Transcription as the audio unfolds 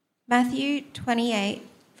Matthew 28,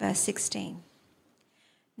 verse 16.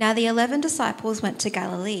 Now the 11 disciples went to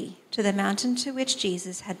Galilee, to the mountain to which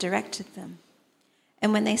Jesus had directed them.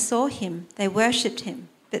 And when they saw him, they worshipped him,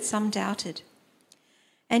 but some doubted.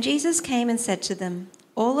 And Jesus came and said to them,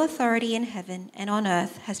 All authority in heaven and on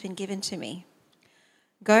earth has been given to me.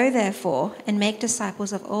 Go, therefore, and make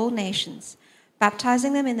disciples of all nations,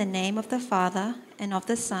 baptizing them in the name of the Father, and of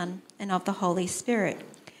the Son, and of the Holy Spirit,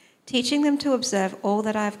 teaching them to observe all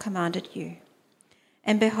that I have commanded you.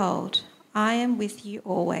 And behold, I am with you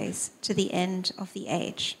always, to the end of the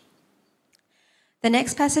age. The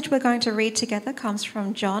next passage we're going to read together comes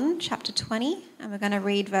from John chapter 20, and we're going to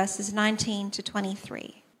read verses 19 to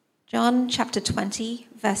 23. John chapter 20,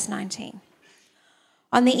 verse 19.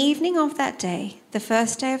 On the evening of that day, the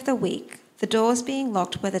first day of the week, the doors being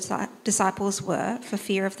locked where the disciples were for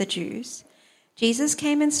fear of the Jews, Jesus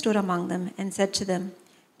came and stood among them and said to them,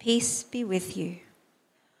 Peace be with you.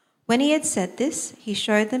 When he had said this, he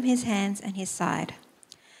showed them his hands and his side.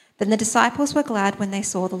 Then the disciples were glad when they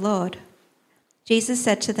saw the Lord. Jesus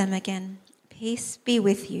said to them again, Peace be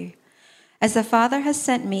with you. As the Father has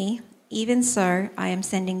sent me, even so I am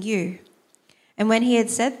sending you. And when he had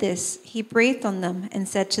said this, he breathed on them and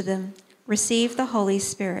said to them, Receive the Holy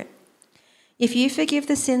Spirit. If you forgive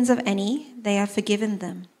the sins of any, they are forgiven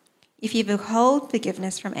them. If you withhold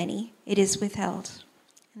forgiveness from any, it is withheld.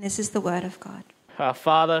 And this is the word of God. Our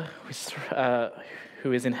Father,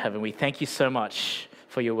 who is in heaven, we thank you so much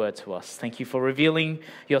for your word to us. Thank you for revealing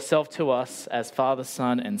yourself to us as Father,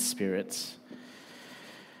 Son, and Spirit.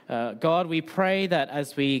 God, we pray that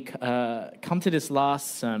as we come to this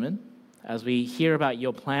last sermon, as we hear about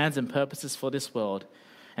your plans and purposes for this world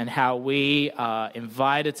and how we are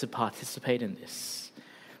invited to participate in this,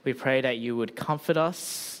 we pray that you would comfort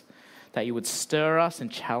us, that you would stir us and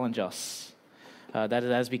challenge us. That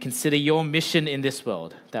as we consider your mission in this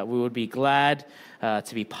world, that we would be glad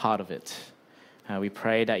to be part of it. We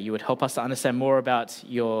pray that you would help us to understand more about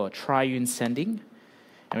your triune sending,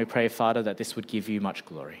 and we pray, Father, that this would give you much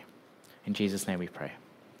glory. In Jesus' name we pray.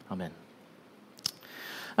 Amen.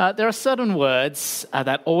 There are certain words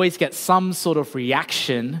that always get some sort of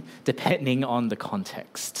reaction depending on the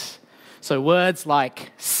context. So words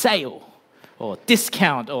like sale, or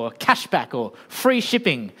discount, or cashback, or free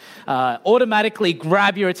shipping automatically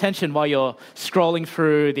grab your attention while you're scrolling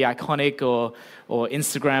through the Iconic or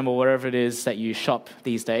Instagram or wherever it is that you shop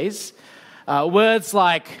these days. Words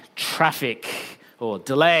like traffic, or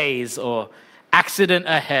delays, or accident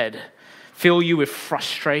ahead fill you with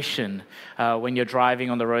frustration when you're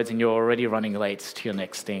driving on the roads and you're already running late to your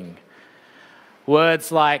next thing.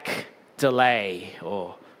 Words like delay,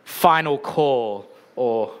 or final call,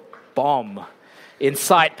 or bomb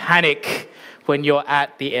incite panic when you're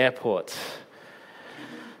at the airport.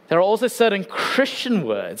 There are also certain Christian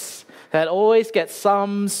words that always get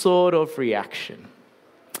some sort of reaction.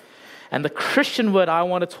 And the Christian word I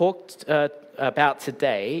want to talk about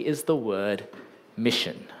today is the word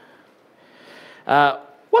mission.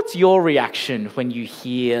 What's your reaction when you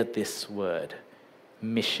hear this word,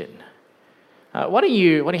 mission? Why don't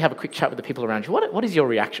you have a quick chat with the people around you? What is your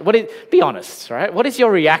reaction? Be honest, right? What is your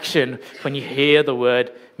reaction when you hear the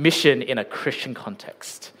word mission in a Christian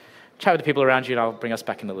context? Chat with the people around you, and I'll bring us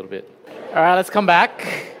back in a little bit. All right, let's come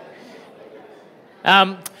back.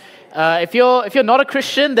 If you're not a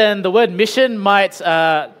Christian, then the word mission might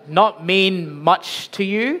not mean much to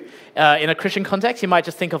you in a Christian context. You might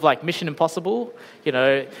just think of like Mission Impossible,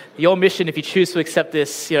 your mission if you choose to accept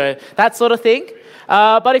this, that sort of thing.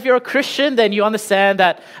 But if you're a Christian, then you understand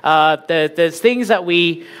that there's things that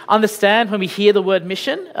we understand when we hear the word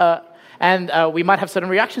mission, and we might have certain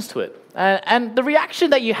reactions to it. And the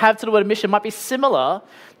reaction that you have to the word mission might be similar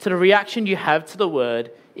to the reaction you have to the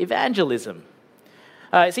word evangelism.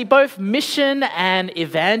 See, both mission and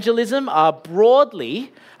evangelism are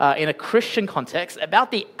broadly, in a Christian context,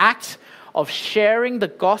 about the act of sharing the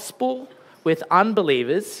gospel with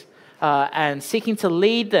unbelievers and seeking to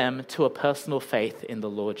lead them to a personal faith in the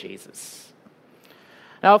Lord Jesus.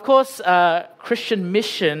 Now, of course, Christian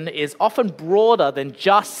mission is often broader than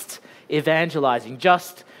just evangelizing,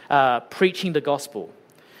 just preaching the gospel.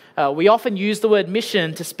 We often use the word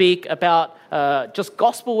mission to speak about just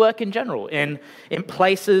gospel work in general, in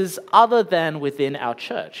places other than within our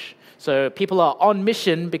church. So people are on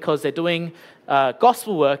mission because they're doing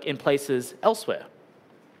gospel work in places elsewhere.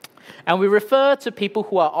 And we refer to people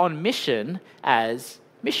who are on mission as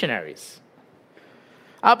missionaries.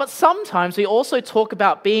 But sometimes we also talk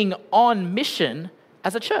about being on mission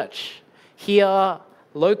as a church. Here,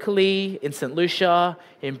 locally, in St. Lucia,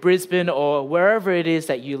 in Brisbane, or wherever it is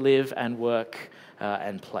that you live and work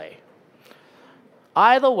and play.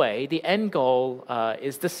 Either way, the end goal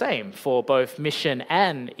is the same for both mission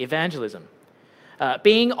and evangelism.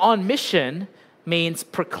 Being on mission means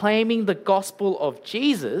proclaiming the gospel of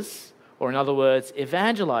Jesus, or in other words,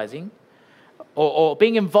 evangelizing, or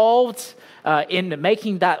being involved in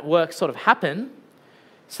making that work sort of happen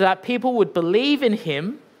so that people would believe in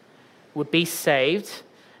him, would be saved,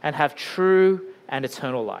 and have true and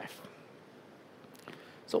eternal life.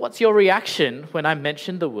 So what's your reaction when I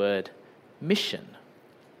mention the word mission?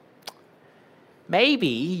 Maybe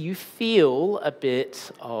you feel a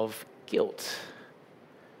bit of guilt.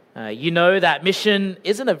 You know that mission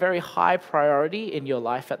isn't a very high priority in your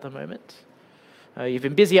life at the moment. You've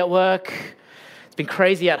been busy at work, it's been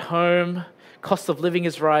crazy at home, cost of living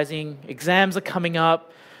is rising, exams are coming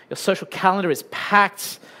up, your social calendar is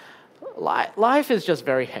packed. Life is just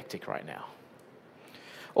very hectic right now.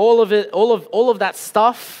 All of that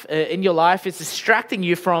stuff in your life is distracting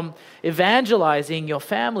you from evangelizing your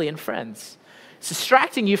family and friends. It's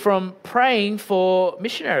distracting you from praying for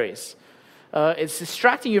missionaries. It's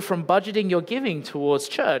distracting you from budgeting your giving towards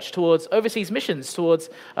church, towards overseas missions, towards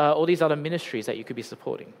all these other ministries that you could be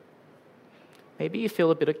supporting. Maybe you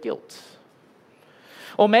feel a bit of guilt.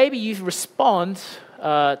 Or maybe you respond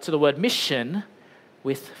to the word mission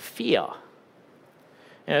with fear.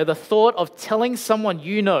 You know, the thought of telling someone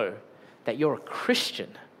you know that you're a Christian,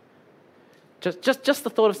 just the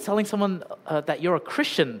thought of telling someone that you're a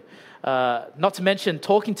Christian, not to mention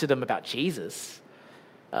talking to them about Jesus,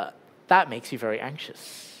 that makes you very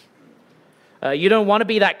anxious. You don't want to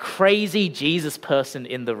be that crazy Jesus person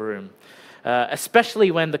in the room,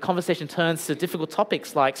 especially when the conversation turns to difficult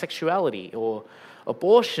topics like sexuality or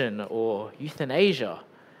abortion or euthanasia.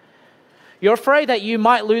 You're afraid that you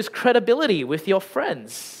might lose credibility with your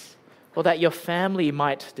friends or that your family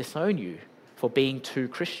might disown you for being too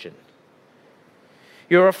Christian.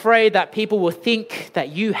 You're afraid that people will think that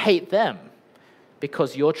you hate them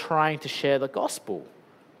because you're trying to share the gospel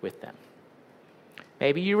with them.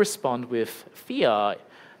 Maybe you respond with fear,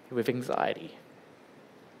 with anxiety.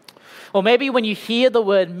 Or maybe when you hear the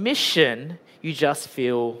word mission, you just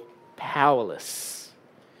feel powerless.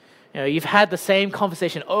 You know, you've had the same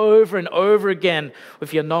conversation over and over again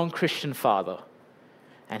with your non-Christian father,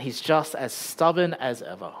 and he's just as stubborn as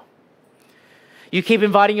ever. You keep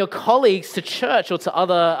inviting your colleagues to church or to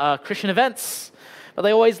other Christian events, but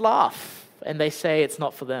they always laugh and they say it's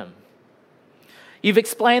not for them. You've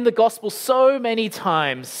explained the gospel so many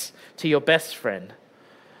times to your best friend,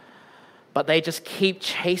 but they just keep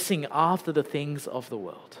chasing after the things of the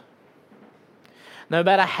world. No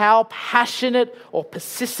matter how passionate or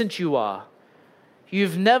persistent you are,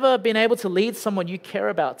 you've never been able to lead someone you care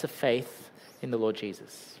about to faith in the Lord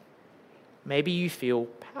Jesus. Maybe you feel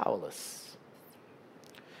powerless.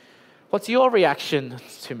 What's your reaction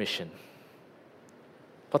to mission?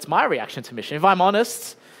 What's my reaction to mission? If I'm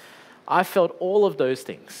honest, I felt all of those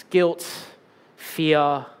things: guilt,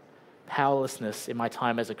 fear, powerlessness in my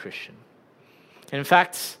time as a Christian. And in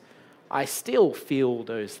fact, I still feel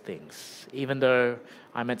those things, even though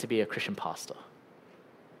I'm meant to be a Christian pastor.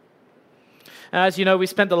 As you know, we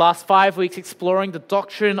spent the last 5 weeks exploring the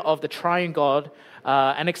doctrine of the Triune God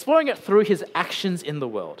and exploring it through his actions in the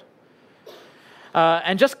world.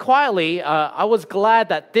 And just quietly, I was glad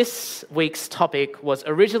that this week's topic was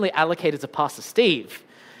originally allocated to Pastor Steve,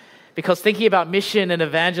 because thinking about mission and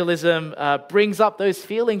evangelism brings up those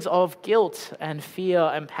feelings of guilt and fear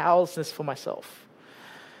and powerlessness for myself.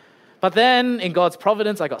 But then, in God's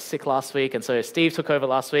providence, I got sick last week, and so Steve took over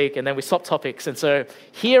last week, and then we swapped topics, and so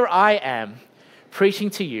here I am preaching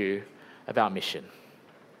to you about mission.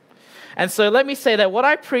 And so let me say that what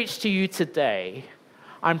I preach to you today,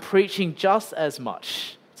 I'm preaching just as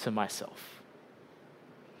much to myself.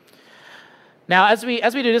 Now, as we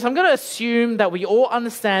do this, I'm going to assume that we all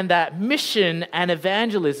understand that mission and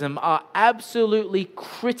evangelism are absolutely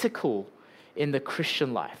critical in the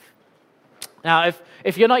Christian life. Now,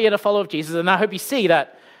 if you're not yet a follower of Jesus, and I hope you see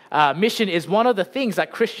that mission is one of the things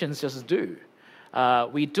that Christians just do.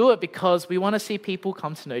 We do it because we want to see people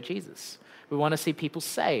come to know Jesus. We want to see people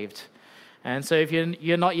saved. And so if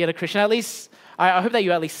you're not yet a Christian, at least I hope that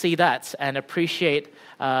you at least see that and appreciate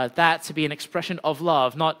that to be an expression of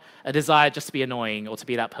love, not a desire just to be annoying or to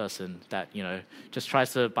be that person that, just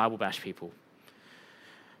tries to Bible bash people.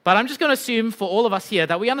 But I'm just going to assume for all of us here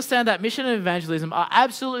that we understand that mission and evangelism are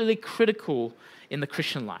absolutely critical in the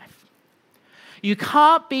Christian life. You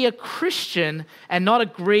can't be a Christian and not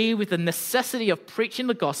agree with the necessity of preaching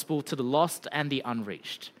the gospel to the lost and the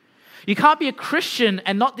unreached. You can't be a Christian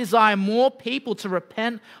and not desire more people to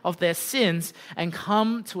repent of their sins and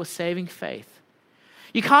come to a saving faith.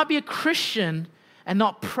 You can't be a Christian and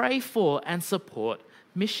not pray for and support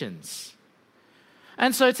missions?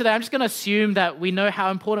 And so today I'm just going to assume that we know how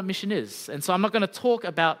important mission is. And so I'm not going to talk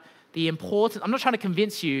about the importance. I'm not trying to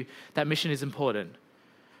convince you that mission is important.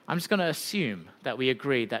 I'm just going to assume that we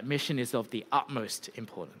agree that mission is of the utmost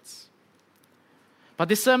importance. But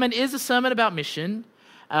this sermon is a sermon about mission,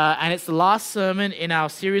 and it's the last sermon in our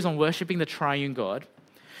series on worshiping the Triune God.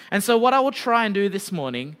 And so what I will try and do this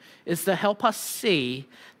morning is to help us see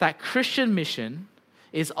that Christian mission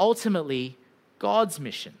is ultimately God's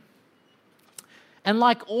mission. And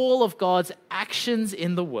like all of God's actions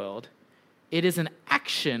in the world, it is an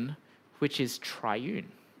action which is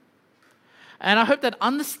triune. And I hope that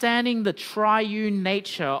understanding the triune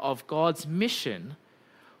nature of God's mission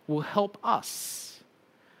will help us.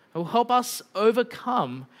 It will help us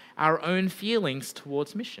overcome our own feelings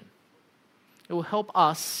towards mission. It will help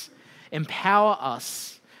us, empower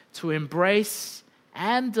us to embrace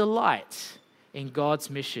and delight in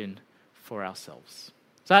God's mission for ourselves.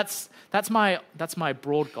 So that's my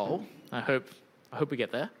broad goal. I hope we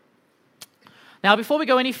get there. Now, before we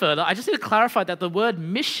go any further, I just need to clarify that the word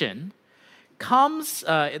mission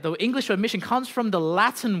the English word mission comes from the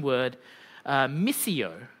Latin word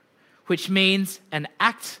missio, which means an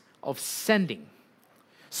act of sending.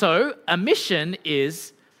 So a mission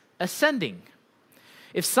is ascending.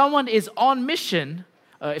 If someone is on mission,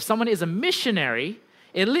 if someone is a missionary,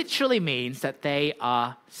 it literally means that they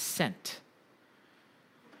are sent.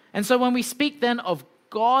 And so when we speak then of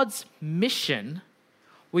God's mission,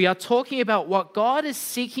 we are talking about what God is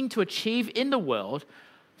seeking to achieve in the world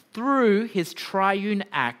through his triune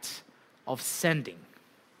act of sending.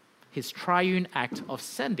 His triune act of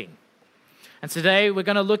sending. And today we're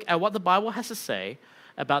going to look at what the Bible has to say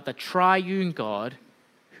about the triune God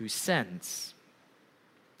who sends.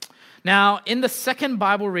 Now, in the second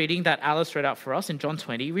Bible reading that Alice read out for us in John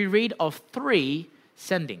 20, we read of 3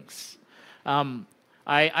 sendings.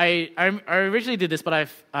 I originally did this, but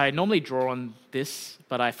I normally draw on this,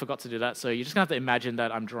 but I forgot to do that. So you're just going to have to imagine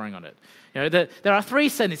that I'm drawing on it. You know, there are 3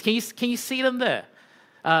 sendings. Can you see them there?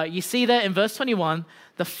 You see there in verse 21,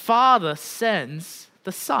 the Father sends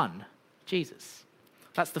the Son, Jesus.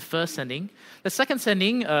 That's the first sending. The second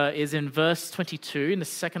sending is in verse 22, in the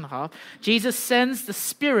second half. Jesus sends the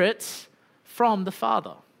Spirit from the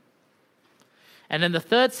Father. And in the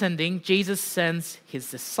third sending, Jesus sends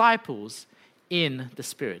his disciples in the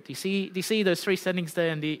Spirit. Do you see those 3 sendings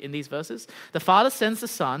there in these verses? The Father sends the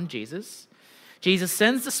Son, Jesus. Jesus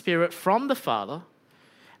sends the Spirit from the Father.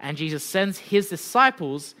 And Jesus sends his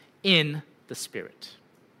disciples in the Spirit.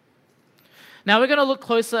 Now we're going to look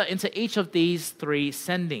closer into each of these 3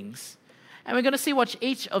 sendings. And we're going to see what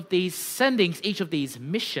each of these sendings, each of these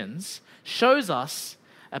missions, shows us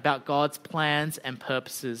about God's plans and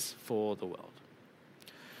purposes for the world.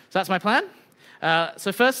 So that's my plan.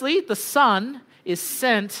 So firstly, the Son is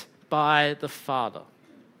sent by the Father.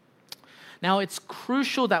 Now it's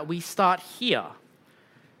crucial that we start here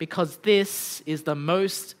because this is the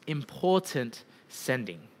most important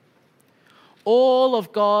sending. All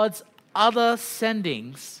of God's other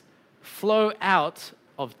sendings flow out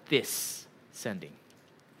of this sending.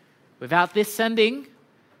 Without this sending,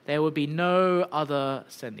 there would be no other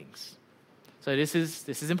sendings. So this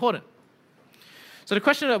is important. So the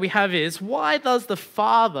question that we have is, why does the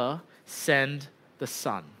Father send the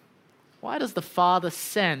Son? Why does the Father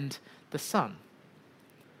send the Son?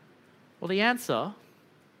 Well, the answer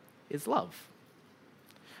is love.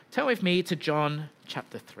 Turn with me to John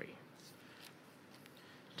chapter 3.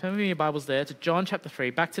 Turn with me your Bibles there to John chapter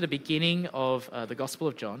 3, back to the beginning of the Gospel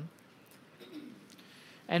of John.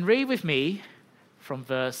 And read with me from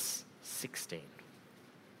verse 16.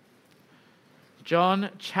 John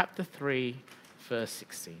chapter 3, verse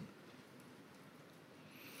 16.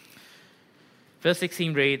 Verse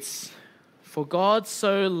 16 reads, "For God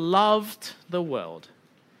so loved the world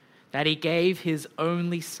that he gave his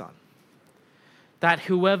only Son, that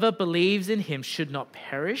whoever believes in him should not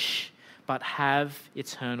perish, but have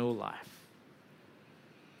eternal life."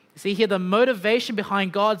 You see here, the motivation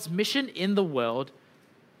behind God's mission in the world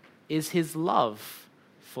is his love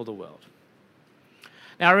for the world.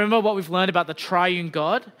 Now, remember what we've learned about the triune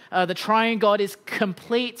God? The triune God is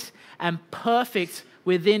complete and perfect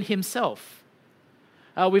within himself.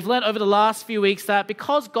 We've learned over the last few weeks that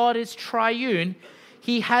because God is triune,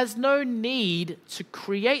 he has no need to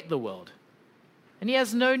create the world. And he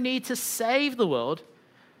has no need to save the world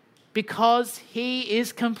because he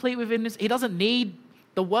is complete within his. He doesn't need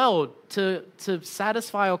the world to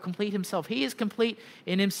satisfy or complete himself. He is complete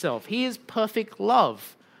in himself. He is perfect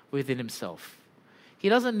love within himself. He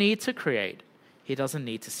doesn't need to create. He doesn't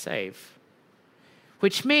need to save.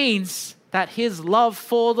 Which means that his love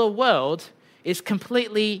for the world is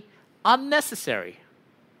completely unnecessary,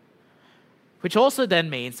 which also then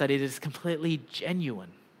means that it is completely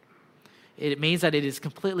genuine. It means that it is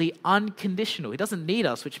completely unconditional. He doesn't need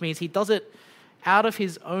us, which means he does it out of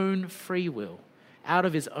his own free will, out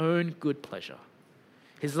of his own good pleasure.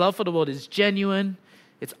 His love for the world is genuine,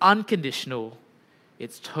 it's unconditional,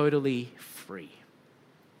 it's totally free.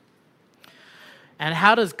 And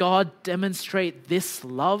how does God demonstrate this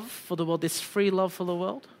love for the world, this free love for the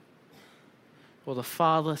world? Well, the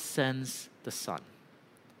Father sends the Son.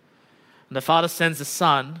 And the Father sends the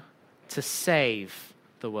Son to save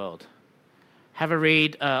the world. Have a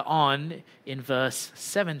read on in verse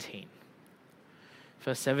 17.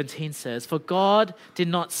 Verse 17 says, "For God did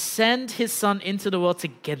not send his Son into the world to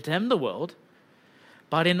condemn the world,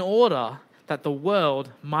 but in order that the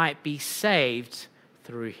world might be saved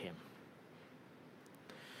through him."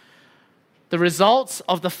 The result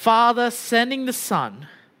of the Father sending the Son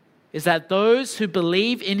is that those who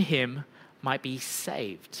believe in him might be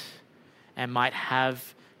saved and might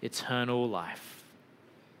have eternal life.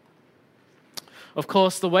 Of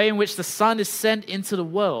course, the way in which the Son is sent into the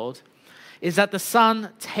world is that the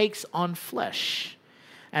Son takes on flesh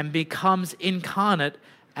and becomes incarnate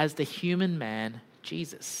as the human man,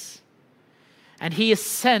 Jesus. And he is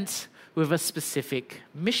sent with a specific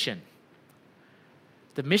mission.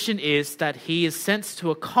 The mission is that he is sent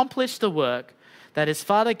to accomplish the work that his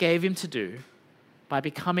Father gave him to do by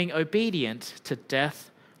becoming obedient to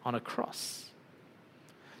death on a cross.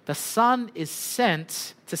 The Son is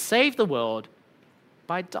sent to save the world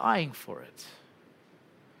by dying for it.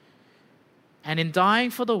 And in dying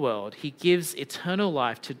for the world, he gives eternal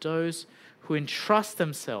life to those who entrust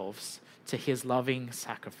themselves to his loving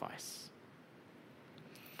sacrifice.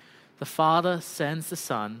 The Father sends the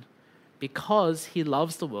Son because he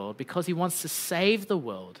loves the world, because he wants to save the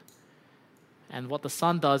world. And what the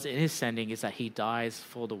Son does in his sending is that he dies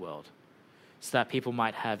for the world so that people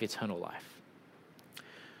might have eternal life.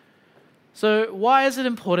 So why is it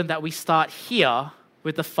important that we start here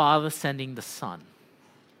with the Father sending the Son?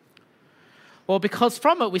 Well, because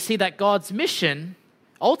from it we see that God's mission,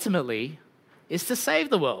 ultimately, is to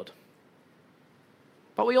save the world.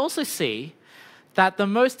 But we also see that the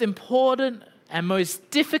most important and most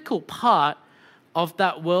difficult part of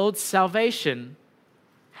that world's salvation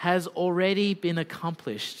has already been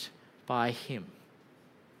accomplished by him.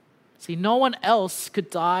 See, no one else could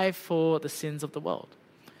die for the sins of the world.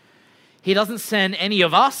 He doesn't send any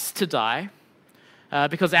of us to die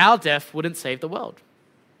because our death wouldn't save the world.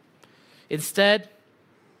 Instead,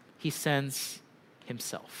 he sends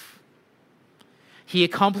himself. He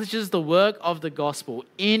accomplishes the work of the gospel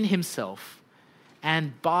in himself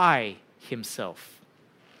and by himself.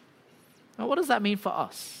 Now, what does that mean for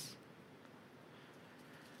us?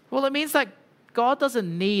 Well, it means that God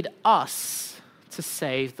doesn't need us to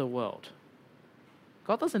save the world.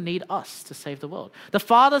 God doesn't need us to save the world. The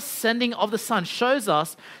Father's sending of the Son shows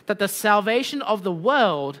us that the salvation of the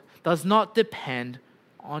world does not depend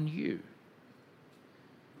on you.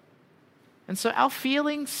 And so our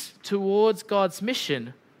feelings towards God's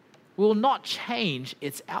mission will not change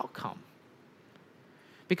its outcome.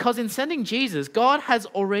 Because in sending Jesus, God has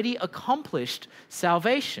already accomplished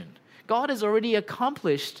salvation. God has already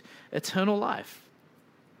accomplished eternal life.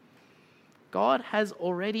 God has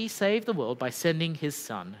already saved the world by sending his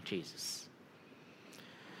Son, Jesus.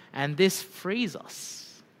 And this frees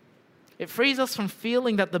us. It frees us from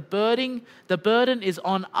feeling that the burden is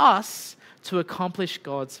on us to accomplish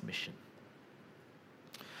God's mission.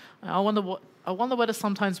 I wonder whether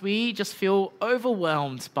sometimes we just feel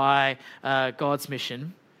overwhelmed by God's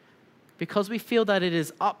mission because we feel that it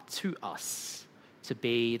is up to us to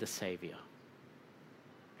be the Savior.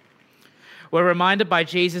 We're reminded by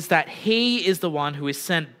Jesus that he is the one who is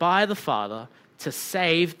sent by the Father to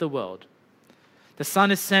save the world. The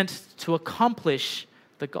Son is sent to accomplish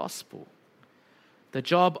the gospel. The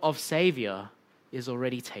job of Savior is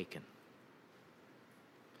already taken.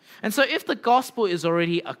 And so if the gospel is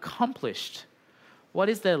already accomplished, what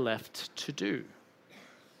is there left to do?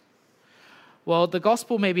 Well, the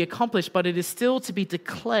gospel may be accomplished, but it is still to be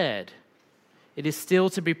declared. It is still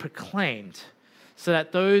to be proclaimed, so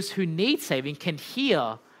that those who need saving can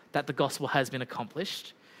hear that the gospel has been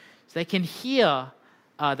accomplished. So they can hear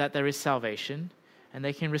that there is salvation, and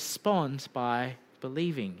they can respond by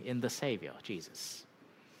believing in the Savior, Jesus.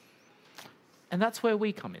 And that's where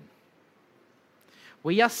we come in.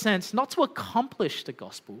 We are sent not to accomplish the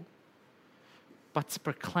gospel, but to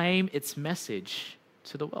proclaim its message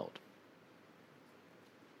to the world.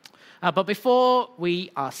 But before we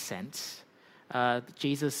are sent,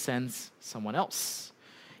 Jesus sends someone else.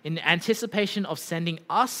 in anticipation of sending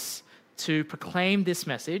us to proclaim this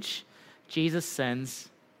message, Jesus sends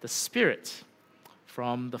the Spirit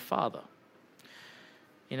from the Father.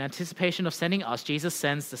 In anticipation of sending us, Jesus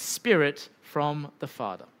sends the Spirit from the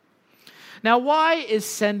Father. Now, why is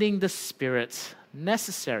sending the Spirit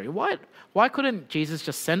necessary? Why couldn't Jesus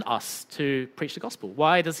just send us to preach the gospel?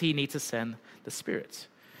 Why does he need to send the Spirit?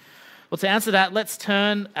 Well, to answer that, let's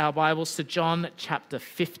turn our Bibles to John chapter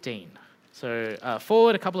 15. So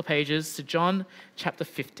forward a couple of pages to John chapter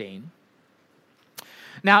 15.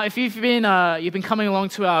 Now, if you've been coming along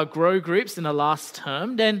to our Grow groups in the last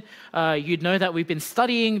term, then you'd know that we've been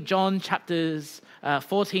studying John chapters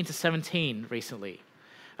 14 to 17 recently.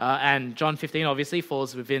 And John 15 obviously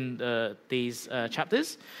falls within these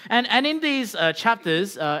chapters. And in these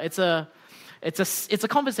chapters, it's a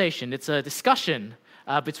conversation, it's a discussion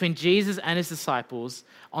between Jesus and his disciples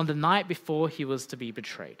on the night before he was to be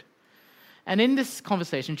betrayed. And in this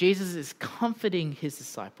conversation, Jesus is comforting his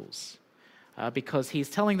disciples because he's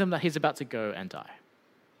telling them that he's about to go and die.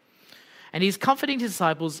 And he's comforting his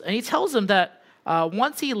disciples, and he tells them that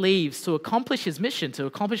once he leaves to accomplish his mission, to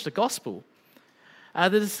accomplish the gospel,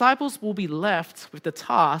 the disciples will be left with the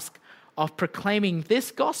task of proclaiming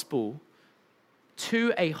this gospel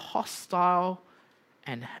to a hostile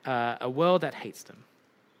and a world that hates them.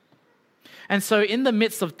 And so in the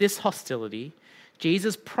midst of this hostility,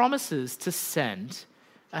 Jesus promises to send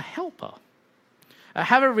a helper.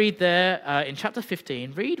 Have a read there in chapter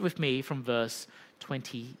 15. Read with me from verse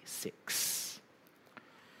 26.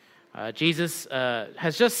 Jesus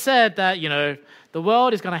has just said that, the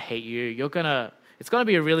world is going to hate you. It's going to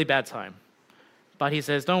be a really bad time. But he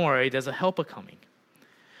says, don't worry, there's a helper coming.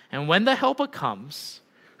 And when the helper comes,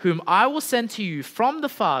 whom I will send to you from the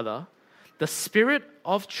Father, the Spirit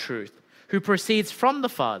of truth, who proceeds from the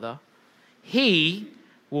Father, he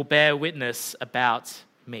will bear witness about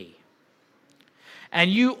me. And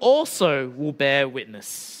you also will bear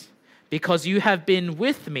witness, because you have been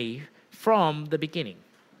with me from the beginning.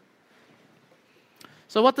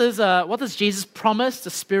 So what does Jesus promise the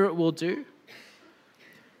Spirit will do?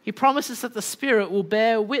 He promises that the Spirit will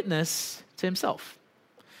bear witness to himself.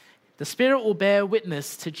 The Spirit will bear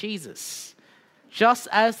witness to Jesus, just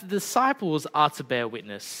as the disciples are to bear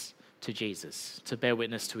witness to Jesus, to bear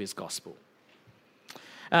witness to his gospel.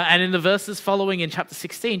 And in the verses following in chapter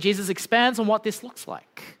 16, Jesus expands on what this looks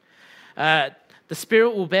like. The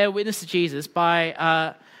Spirit will bear witness to Jesus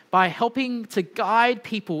by helping to guide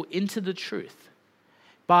people into the truth,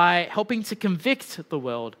 by helping to convict the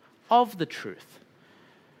world of the truth.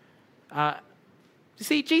 You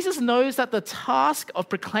see, Jesus knows that the task of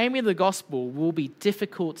proclaiming the gospel will be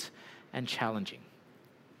difficult and challenging.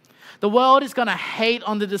 The world is going to hate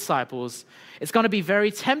on the disciples. It's going to be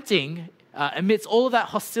very tempting amidst all of that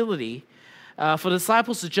hostility for the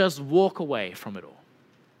disciples to just walk away from it all.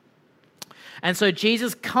 And so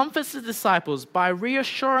Jesus comforts the disciples by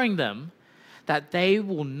reassuring them that they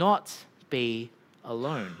will not be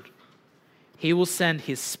alone. He will send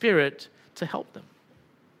his Spirit to help them.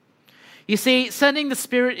 You see, sending the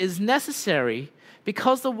Spirit is necessary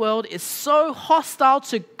because the world is so hostile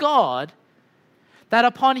to God that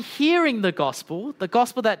upon hearing the gospel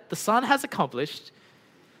that the Son has accomplished,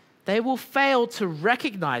 they will fail to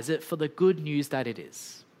recognize it for the good news that it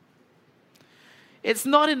is. It's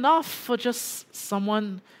not enough for just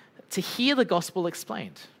someone to hear the gospel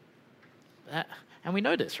explained. And we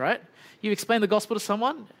know this, right? You explain the gospel to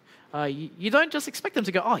someone, you don't just expect them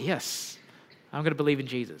to go, oh yes, I'm going to believe in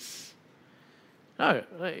Jesus. No,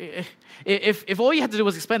 if all you had to do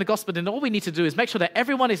was explain the gospel, then all we need to do is make sure that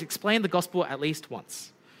everyone is explained the gospel at least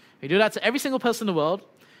once. We do that to every single person in the world,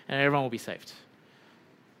 and everyone will be saved.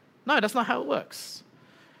 No, that's not how it works.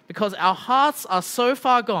 Because our hearts are so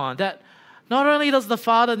far gone that not only does the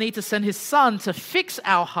Father need to send his Son to fix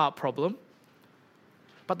our heart problem,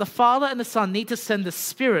 but the Father and the Son need to send the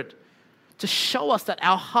Spirit to show us that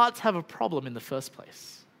our hearts have a problem in the first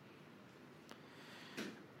place.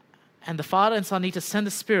 And the Father and Son need to send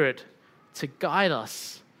the Spirit to guide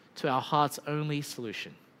us to our heart's only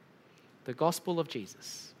solution, the gospel of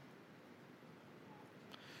Jesus.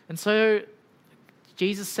 And so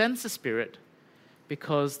Jesus sends the Spirit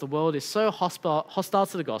because the world is so hostile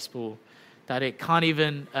to the gospel that it can't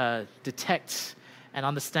even detect and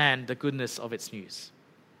understand the goodness of its news.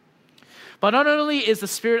 But not only is the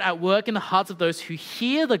Spirit at work in the hearts of those who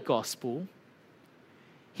hear the gospel,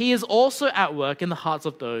 he is also at work in the hearts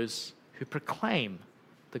of those who proclaim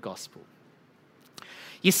the gospel.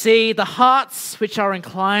 You see, the hearts which are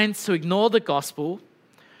inclined to ignore the gospel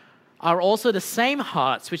are also the same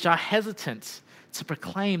hearts which are hesitant to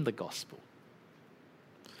proclaim the gospel.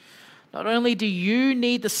 Not only do you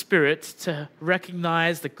need the Spirit to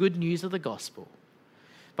recognize the good news of the gospel,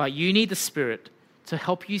 but you need the Spirit to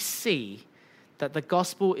help you see that the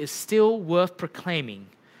gospel is still worth proclaiming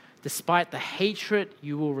despite the hatred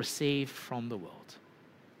you will receive from the world.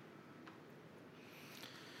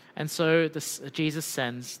 And so Jesus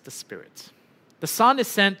sends the Spirit. The Son is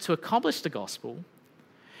sent to accomplish the gospel,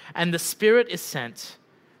 and the Spirit is sent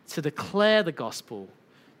to declare the gospel,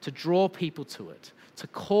 to draw people to it, to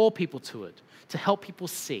call people to it, to help people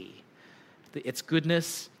see its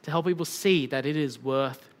goodness, to help people see that it is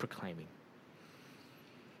worth proclaiming.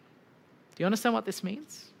 Do you understand what this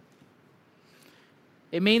means?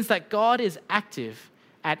 It means that God is active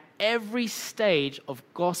at every stage of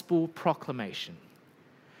gospel proclamation,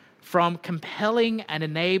 from compelling and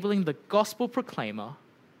enabling the gospel proclaimer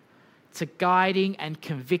to guiding and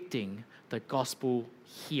convicting the gospel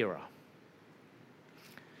hearer.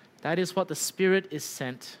 That is what the Spirit is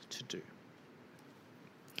sent to do.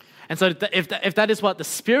 And so if that is what the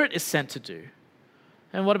Spirit is sent to do,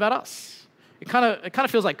 then what about us? It kind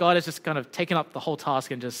of feels like God is just kind of taking up the whole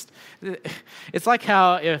task and just, it's like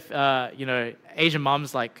how if, Asian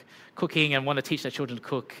mums like cooking and want to teach their children to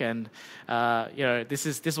cook, and this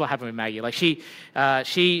is what happened with Maggie. Like she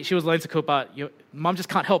was learning to cook, but mom just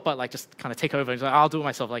can't help but like just kind of take over and she's like, I'll do it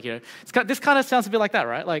myself. Like this kind of sounds a bit like that,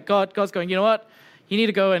 right? Like God's going, you know what? You need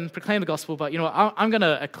to go and proclaim the gospel, but you know what? I'm going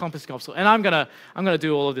to accomplish the gospel, and I'm going to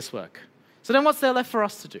do all of this work. So then, what's there left for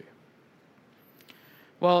us to do?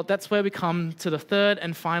 Well, that's where we come to the third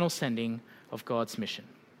and final sending of God's mission.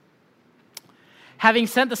 Having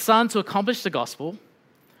sent the Son to accomplish the gospel,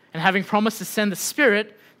 and having promised to send the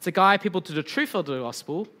Spirit to guide people to the truth of the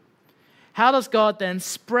gospel, how does God then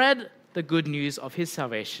spread the good news of his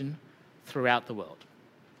salvation throughout the world?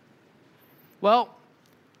 Well,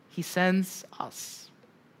 he sends us.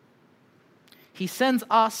 He sends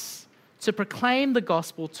us to proclaim the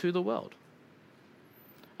gospel to the world.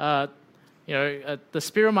 The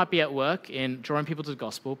Spirit might be at work in drawing people to the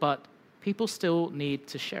gospel, but people still need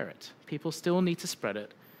to share it. People still need to spread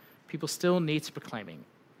it. People still need to proclaim it.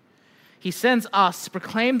 He sends us to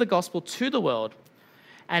proclaim the gospel to the world,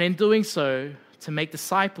 and in doing so, to make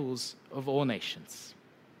disciples of all nations.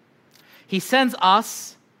 He sends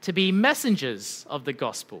us to be messengers of the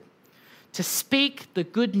gospel, to speak the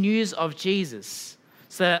good news of Jesus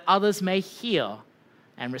so that others may hear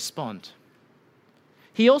and respond.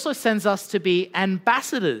 He also sends us to be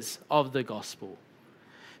ambassadors of the gospel,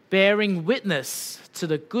 bearing witness to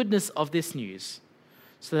the goodness of this news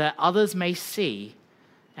so that others may see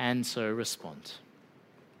and so respond.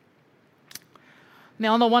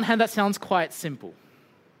 Now, on the one hand, that sounds quite simple.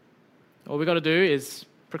 All we've got to do is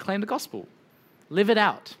proclaim the gospel, live it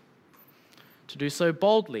out, to do so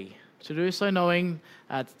boldly, to do so knowing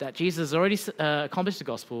that Jesus has already accomplished the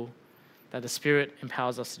gospel, that the Spirit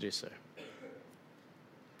empowers us to do so.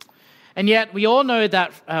 And yet, we all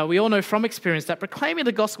know from experience that proclaiming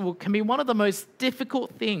the gospel can be one of the most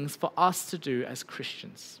difficult things for us to do as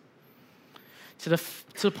Christians, to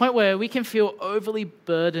the point where we can feel overly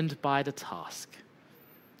burdened by the task,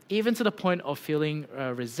 even to the point of feeling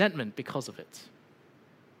resentment because of it.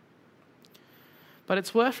 But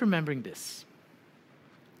it's worth remembering this.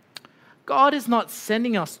 God is not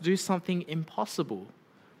sending us to do something impossible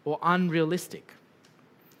or unrealistic.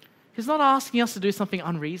 He's not asking us to do something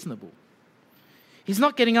unreasonable. He's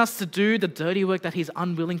not getting us to do the dirty work that he's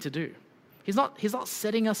unwilling to do. He's not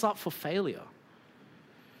setting us up for failure.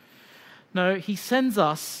 No, he sends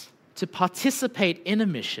us to participate in a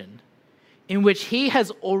mission in which he has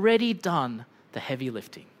already done the heavy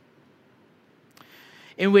lifting,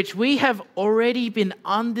 in which we have already been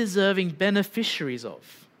undeserving beneficiaries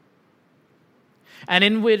of, and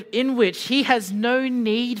in which he has no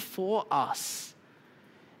need for us,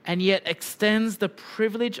 and yet extends the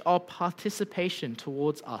privilege of participation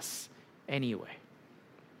towards us anyway.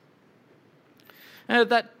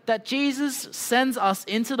 That Jesus sends us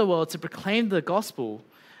into the world to proclaim the gospel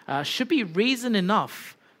should be reason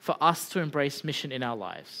enough for us to embrace mission in our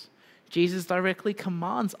lives. Jesus directly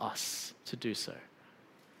commands us to do so.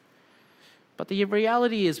 But the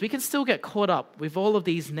reality is we can still get caught up with all of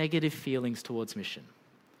these negative feelings towards mission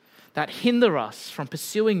that hinder us from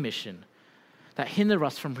pursuing mission, that hinder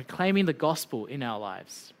us from proclaiming the gospel in our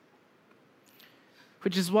lives.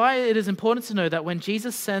 Which is why it is important to know that when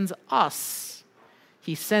Jesus sends us,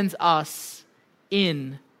 he sends us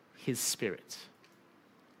in his Spirit.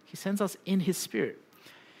 He sends us in his Spirit.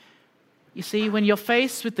 You see, when you're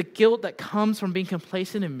faced with the guilt that comes from being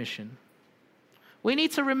complacent in mission, we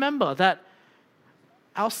need to remember that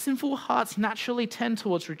our sinful hearts naturally tend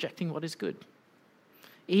towards rejecting what is good,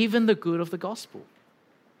 even the good of the gospel.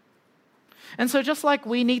 And so just like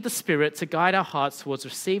we need the Spirit to guide our hearts towards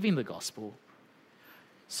receiving the gospel,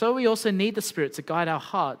 so we also need the Spirit to guide our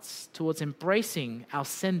hearts towards embracing our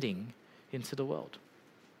sending into the world.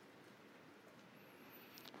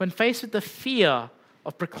 When faced with the fear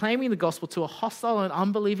of proclaiming the gospel to a hostile and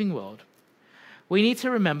unbelieving world, we need to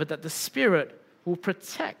remember that the Spirit will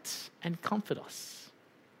protect and comfort us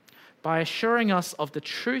by assuring us of the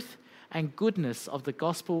truth and goodness of the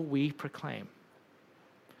gospel we proclaim,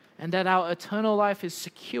 and that our eternal life is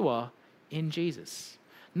secure in Jesus.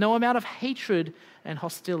 No amount of hatred and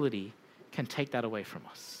hostility can take that away from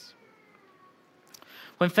us.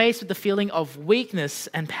 When faced with the feeling of weakness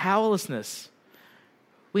and powerlessness,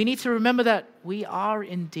 we need to remember that we are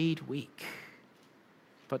indeed weak,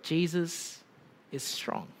 but Jesus is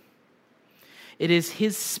strong. It is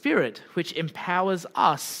his Spirit which empowers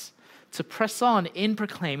us to press on in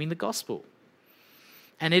proclaiming the gospel.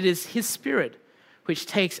 And it is his Spirit which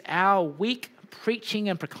takes our weak preaching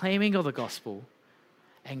and proclaiming of the gospel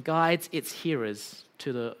and guides its hearers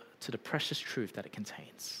to the precious truth that it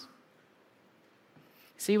contains.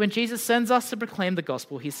 See, when Jesus sends us to proclaim the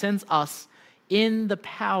gospel, he sends us in the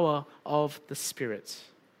power of the Spirit.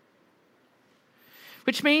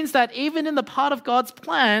 Which means that even in the part of God's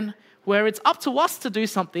plan where it's up to us to do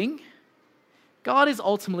something, God is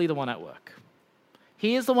ultimately the one at work.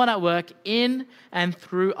 He is the one at work in and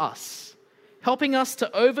through us, helping us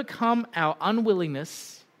to overcome our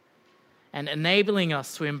unwillingness and enabling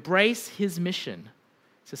us to embrace his mission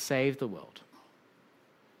to save the world.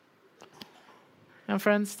 And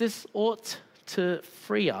friends, this ought to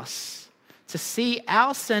free us to see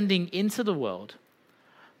our sending into the world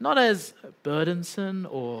not as burdensome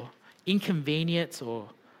or inconvenient or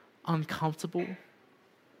uncomfortable,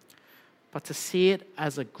 but to see it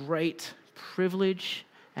as a great privilege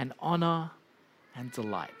and honor and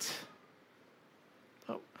delight.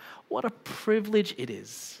 Oh, what a privilege it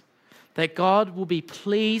is that God will be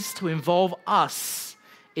pleased to involve us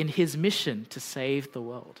in his mission to save the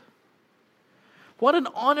world. What an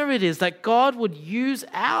honor it is that God would use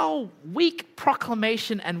our weak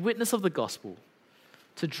proclamation and witness of the gospel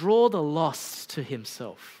to draw the lost to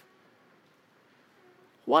himself.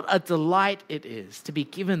 What a delight it is to be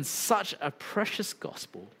given such a precious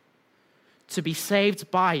gospel, to be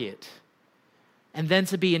saved by it, and then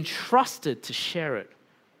to be entrusted to share it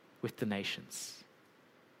with the nations.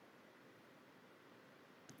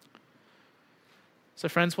 So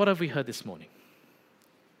friends, what have we heard this morning?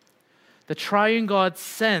 The Triune God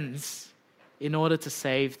sends in order to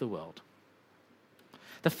save the world.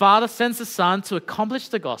 The Father sends the Son to accomplish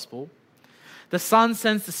the gospel. The Son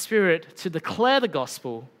sends the Spirit to declare the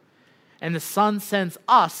gospel. And the Son sends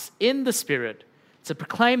us in the Spirit to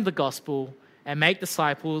proclaim the gospel and make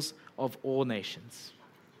disciples of all nations.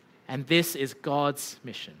 And this is God's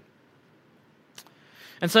mission.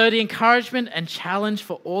 And so the encouragement and challenge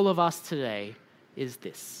for all of us today is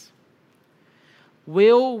this: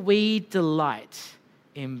 will we delight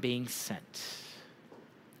in being sent?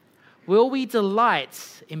 Will we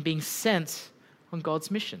delight in being sent on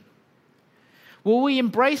God's mission? Will we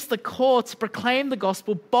embrace the call to proclaim the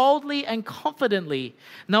gospel boldly and confidently,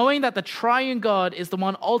 knowing that the Triune God is the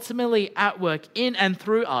one ultimately at work in and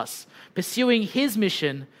through us, pursuing his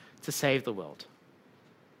mission to save the world?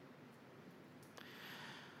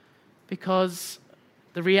 Because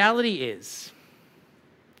the reality is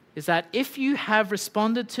that if you have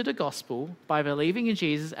responded to the gospel by believing in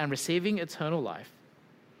Jesus and receiving eternal life,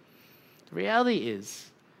 the reality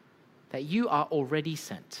is that you are already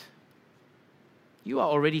sent. You are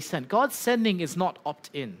already sent. God's sending is not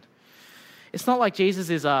opt-in. It's not like Jesus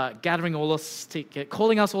is gathering all us,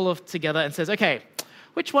 calling us all together and says, okay,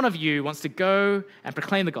 which one of you wants to go and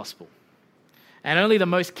proclaim the gospel? And only the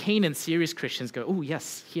most keen and serious Christians go, oh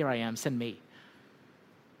yes, here I am, send me.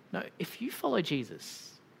 No, if you follow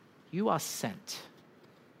Jesus, you are sent.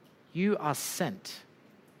 You are sent.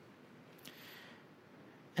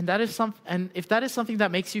 And if that is something that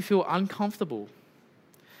makes you feel uncomfortable,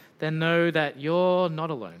 then know that you're not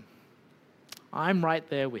alone. I'm right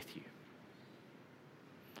there with you.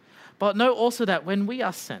 But know also that when we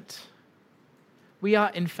are sent, we are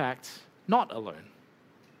in fact not alone.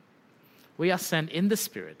 We are sent in the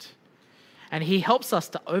Spirit, and he helps us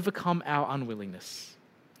to overcome our unwillingness.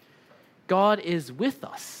 God is with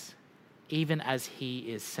us, even as he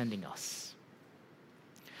is sending us.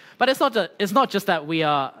 But it's not just that we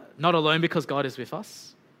are not alone because God is with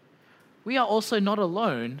us. We are also not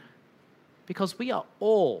alone because we are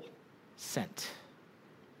all sent.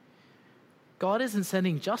 God isn't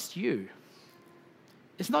sending just you.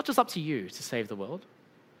 It's not just up to you to save the world.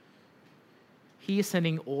 He is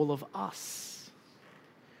sending all of us.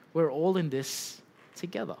 We're all in this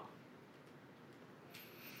together.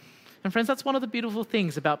 And friends, that's one of the beautiful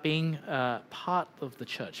things about being part of the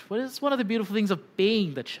church. What is one of the beautiful things of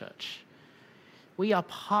being the church? We are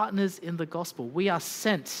partners in the gospel. We are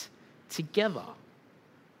sent together.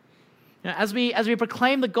 As we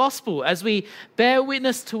proclaim the gospel, as we bear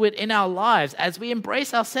witness to it in our lives, as we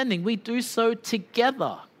embrace our sending, we do so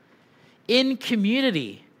together, in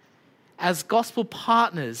community, as gospel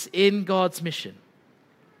partners in God's mission.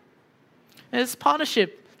 And this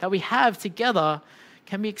partnership that we have together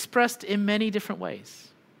can be expressed in many different ways.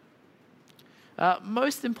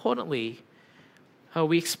 Most importantly,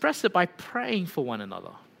 we express it by praying for one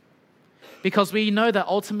another, because we know that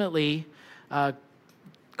ultimately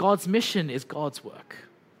God's mission is God's work.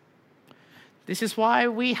 This is why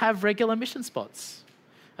we have regular mission spots,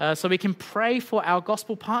 so we can pray for our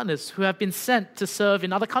gospel partners who have been sent to serve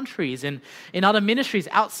in other countries and in other ministries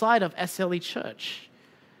outside of SLE Church.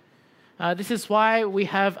 This is why we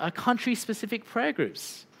have country-specific prayer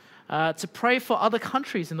groups to pray for other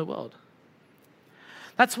countries in the world.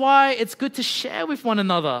 That's why it's good to share with one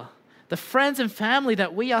another the friends and family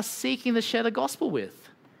that we are seeking to share the gospel with,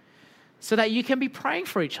 so that you can be praying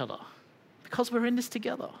for each other, because we're in this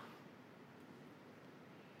together.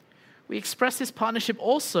 We express this partnership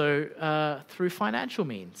also through financial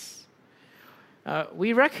means.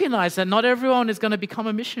 We recognize that not everyone is going to become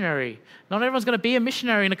a missionary. Not everyone's going to be a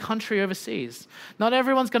missionary in a country overseas. Not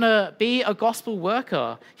everyone's going to be a gospel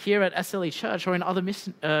worker here at SLE Church or in other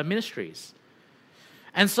ministries.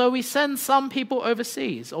 And so we send some people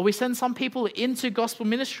overseas, or we send some people into gospel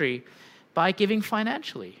ministry by giving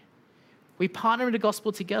financially. We partner in the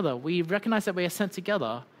gospel together. We recognize that we are sent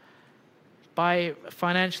together by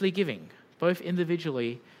financially giving, both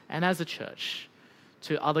individually and as a church,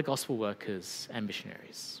 to other gospel workers and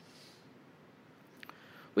missionaries.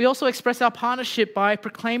 We also express our partnership by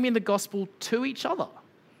proclaiming the gospel to each other.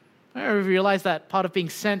 We realize that part of being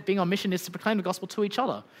sent, being on mission, is to proclaim the gospel to each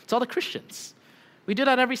other, to other Christians. We do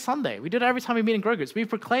that every Sunday. We do that every time we meet in grow groups. We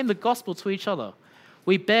proclaim the gospel to each other.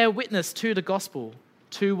 We bear witness to the gospel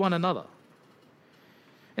to one another.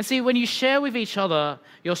 And see, when you share with each other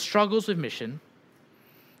your struggles with mission,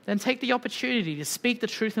 then take the opportunity to speak the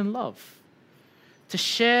truth in love, to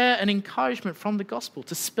share an encouragement from the gospel,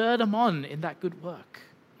 to spur them on in that good work.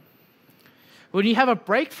 When you have a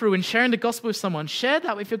breakthrough in sharing the gospel with someone, share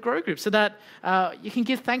that with your grow group so that you can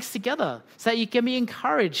give thanks together, so that you can be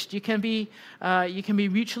encouraged, you can be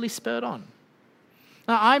mutually spurred on.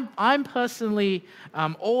 Now, I'm personally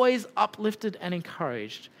always uplifted and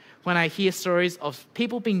encouraged when I hear stories of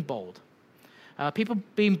people being bold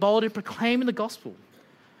in proclaiming the gospel.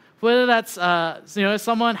 Whether that's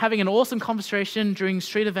someone having an awesome conversation during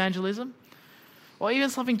street evangelism, or even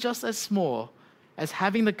something just as small as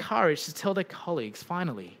having the courage to tell their colleagues,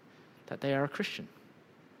 finally, that they are a Christian.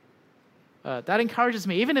 That encourages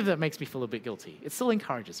me, even if that makes me feel a bit guilty. It still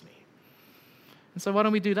encourages me. And so why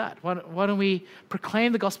don't we do that? Why don't we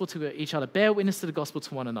proclaim the gospel to each other, bear witness to the gospel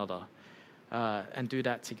to one another, and do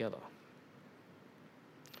that together?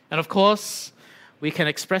 And of course, we can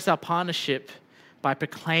express our partnership by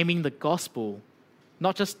proclaiming the gospel,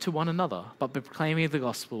 not just to one another, but by proclaiming the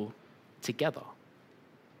gospel together.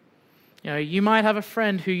 You might have a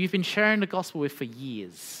friend who you've been sharing the gospel with for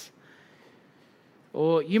years.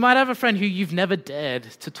 Or you might have a friend who you've never dared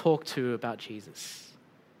to talk to about Jesus.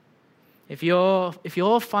 If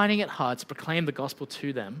you're finding it hard to proclaim the gospel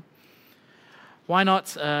to them, why not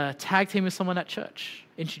tag team with someone at church?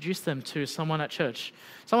 Introduce them to someone at church,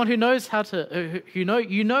 someone who knows how to,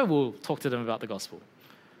 will talk to them about the gospel.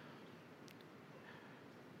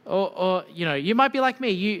 Or you might be like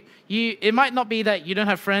me. It might not be that you don't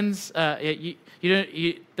have friends.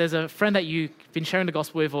 There's a friend that you've been sharing the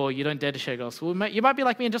gospel with, or you don't dare to share the gospel. You might be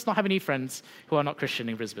like me and just not have any friends who are not Christian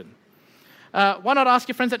in Brisbane. Why not ask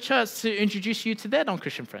your friends at church to introduce you to their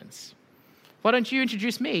non-Christian friends? Why don't you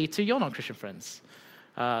introduce me to your non-Christian friends,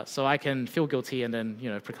 so I can feel guilty and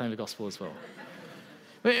then proclaim the gospel as well?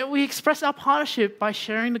 We express our partnership by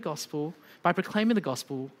sharing the gospel, by proclaiming the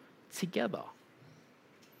gospel together.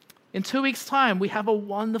 In 2 weeks' time, we have a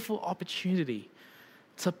wonderful opportunity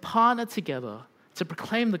to partner together to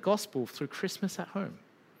proclaim the gospel through Christmas at home.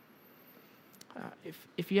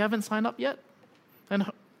 If you haven't signed up yet, then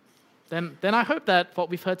I hope that what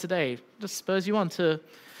we've heard today just spurs you on to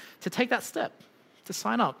take that step, to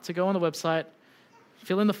sign up, to go on the website,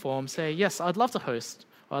 fill in the form, say, yes, I'd love to host,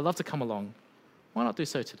 or I'd love to come along. Why not do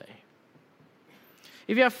so today?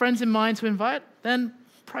 If you have friends in mind to invite, then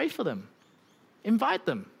pray for them. Invite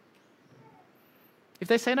them. If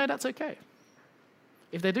they say no, that's okay.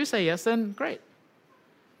 If they do say yes, then great.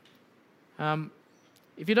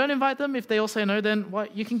 If you don't invite them, if they all say no, then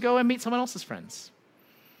you can go and meet someone else's friends.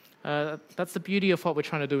 That's the beauty of what we're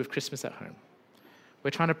trying to do with Christmas at home.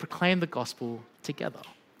 We're trying to proclaim the gospel together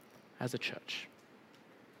as a church.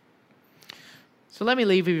 So let me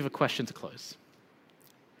leave you with a question to close.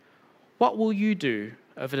 What will you do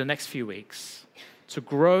over the next few weeks to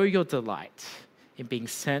grow your delight in being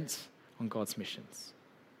sent on God's missions?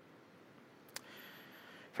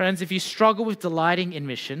 Friends, if you struggle with delighting in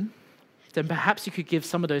mission, then perhaps you could give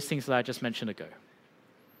some of those things that I just mentioned a go.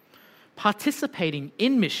 Participating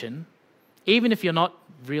in mission, even if you're not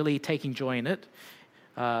really taking joy in it,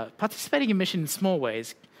 participating in mission in small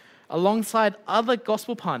ways, alongside other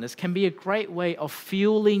gospel partners, can be a great way of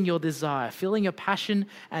fueling your desire, fueling your passion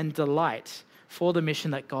and delight for the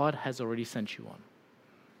mission that God has already sent you on.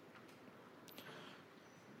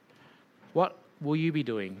 What will you be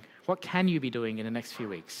doing? What can you be doing in the next few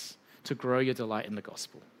weeks to grow your delight in the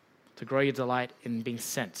gospel, to grow your delight in being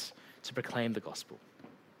sent to proclaim the gospel?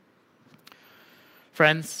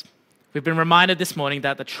 Friends, we've been reminded this morning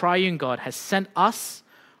that the Triune God has sent us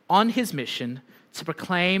on his mission to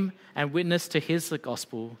proclaim and witness to the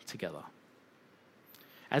gospel together.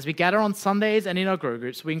 As we gather on Sundays and in our grow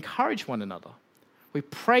groups, we encourage one another. We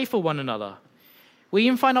pray for one another. We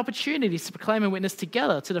even find opportunities to proclaim and witness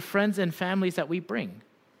together to the friends and families that we bring.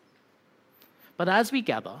 But as we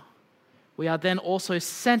gather, we are then also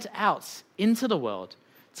sent out into the world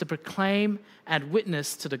to proclaim and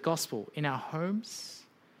witness to the gospel in our homes,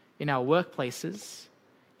 in our workplaces,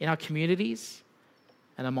 in our communities,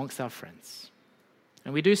 and amongst our friends.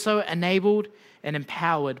 And we do so enabled and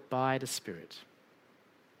empowered by the Spirit.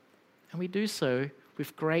 And we do so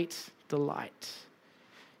with great delight,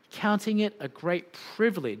 counting it a great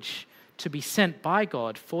privilege to be sent by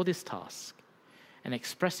God for this task and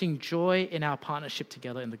expressing joy in our partnership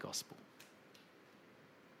together in the gospel.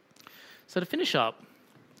 So to finish up,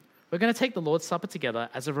 we're going to take the Lord's Supper together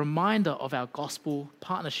as a reminder of our gospel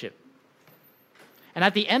partnership. And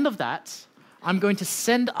at the end of that, I'm going to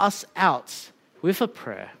send us out with a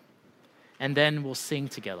prayer, and then we'll sing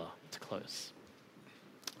together to close.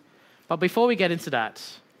 But before we get into that,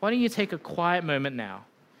 why don't you take a quiet moment now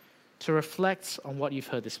to reflect on what you've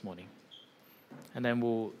heard this morning, and then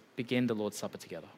we'll begin the Lord's Supper together.